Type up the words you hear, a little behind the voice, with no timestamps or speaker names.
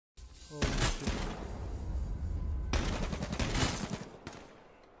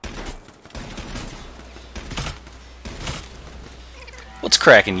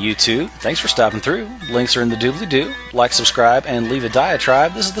cracking, YouTube? Thanks for stopping through. Links are in the doobly-doo. Like, subscribe, and leave a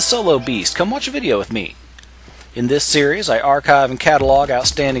diatribe. This is the Solo Beast. Come watch a video with me. In this series, I archive and catalog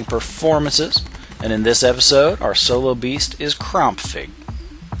outstanding performances, and in this episode, our Solo Beast is Krompfig.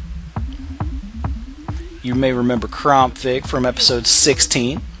 You may remember Krompfig from episode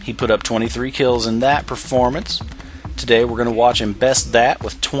 16. He put up 23 kills in that performance. Today, we're going to watch him best that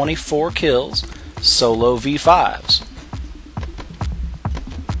with 24 kills, solo V5s.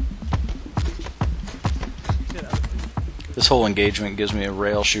 This whole engagement gives me a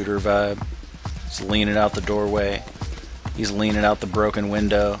rail shooter vibe. He's leaning out the doorway. He's leaning out the broken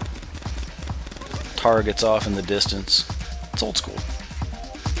window. Target's off in the distance. It's old school.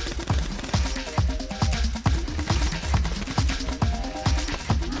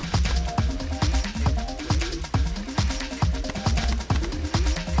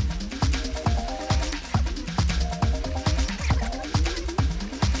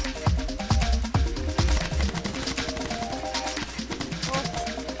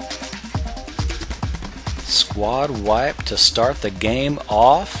 Squad wipe to start the game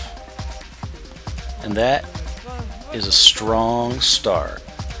off, and that is a strong start.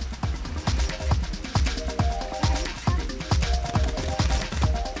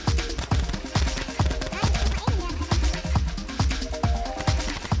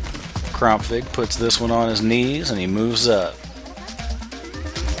 Krompfig puts this one on his knees and he moves up.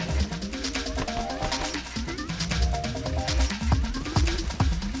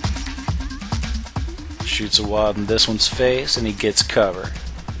 Shoots a wad in this one's face and he gets cover.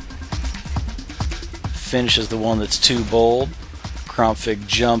 Finishes the one that's too bold. Krompfig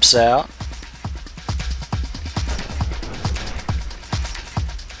jumps out.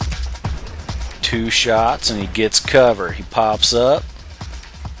 Two shots and he gets cover. He pops up.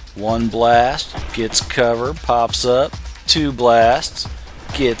 One blast, gets cover, pops up. Two blasts,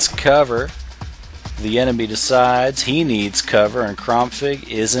 gets cover. The enemy decides he needs cover and Krompfig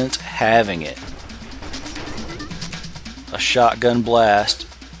isn't having it. A shotgun blast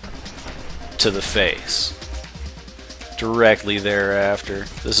to the face. Directly thereafter,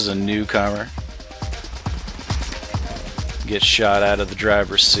 this is a newcomer. Gets shot out of the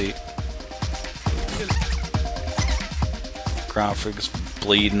driver's seat. Krompfig's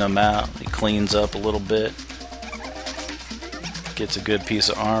bleeding him out. He cleans up a little bit. Gets a good piece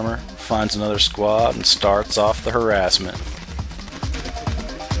of armor. Finds another squad and starts off the harassment.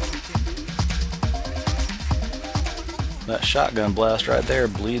 That shotgun blast right there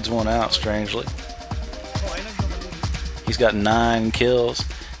bleeds one out, strangely. He's got 9 kills,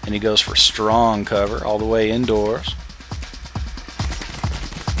 and he goes for strong cover all the way indoors.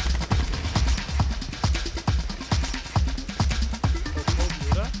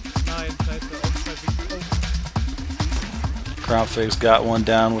 Krompfig's got one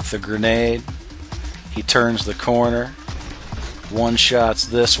down with the grenade. He turns the corner. One shots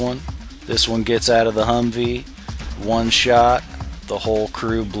this one. This one gets out of the Humvee. One shot, the whole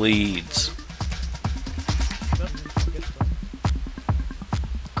crew bleeds.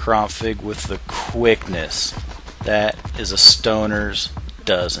 Krompfig with the quickness. That is a stoner's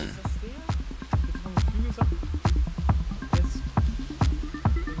dozen.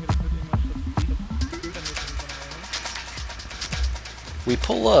 We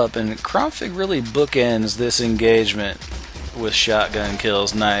pull up and Krompfig really bookends this engagement with shotgun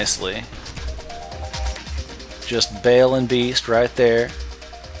kills nicely. Just Bale and Beast right there.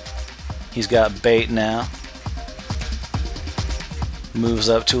 He's got bait now. Moves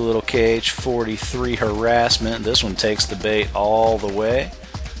up to a little H1Z1 harassment. This one takes the bait all the way.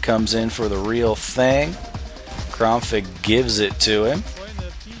 Comes in for the real thing. Krompfig gives it to him.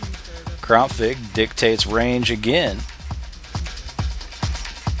 Krompfig dictates range again.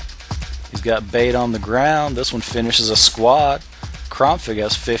 He's got bait on the ground. This one finishes a squad. Krompfig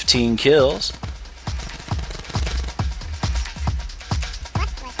has 15 kills.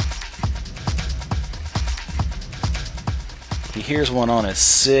 He hears one on his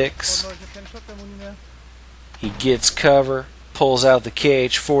 6. He gets cover, pulls out the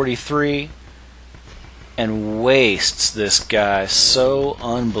H1Z1 and wastes this guy so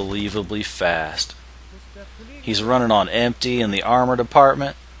unbelievably fast. He's running on empty in the armor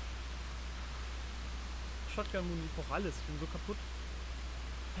department. Shotgun-Muni, ich brauch alles, ich bin so kaputt.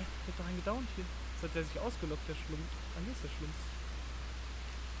 Hey, ich hab doch einen gedownt hier. Jetzt hat der sich ausgelockt, der Schlumpf. An mir ist der Schlumpf.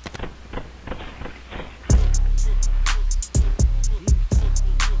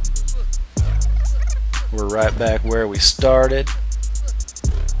 We're right back where we started.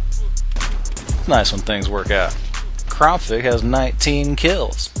 It's nice when things work out. Krompfig has 19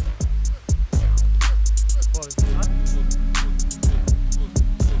 kills.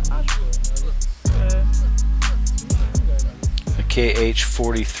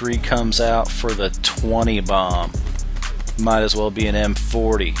 KH-43 comes out for the 20 bomb. Might as well be an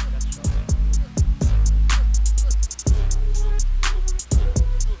M40.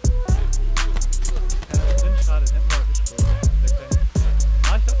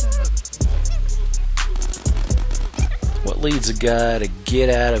 What leads a guy to get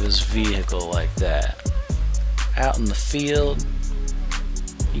out of his vehicle like that? Out in the field,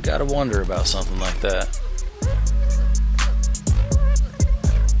 you gotta wonder about something like that.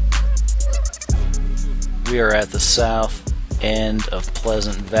 We are at the south end of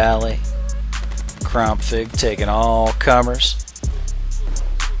Pleasant Valley. Krompfig taking all comers.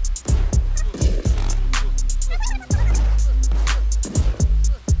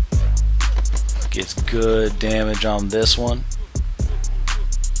 Gets good damage on this one.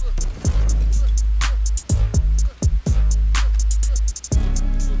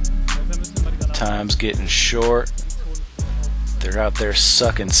 Time's getting short. They're out there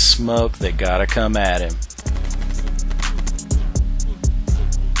sucking smoke. They gotta come at him.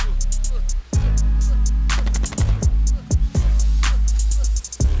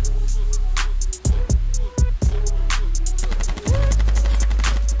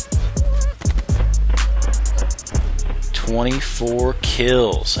 "24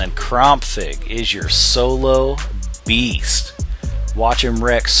 kills, and Krompfig is your solo beast. Watch him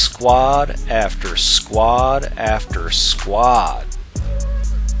wreck squad after squad after squad."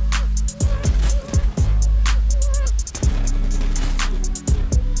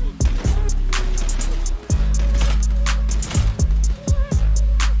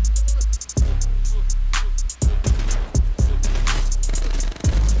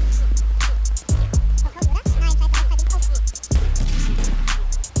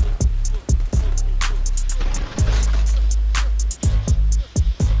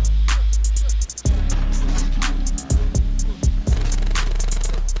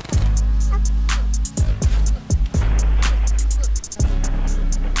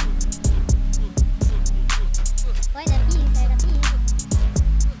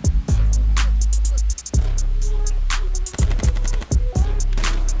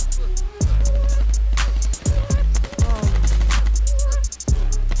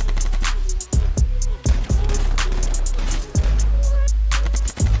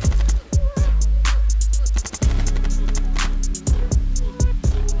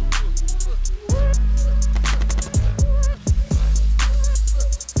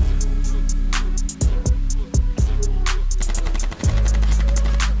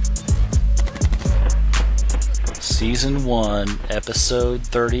 Season 1, Episode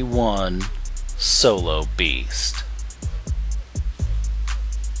 31, Solo Beast.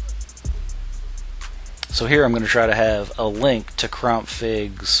 So here I'm going to try to have a link to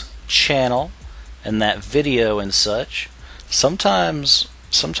Krompfig's channel and that video and such. Sometimes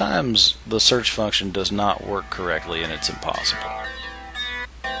the search function does not work correctly and it's impossible.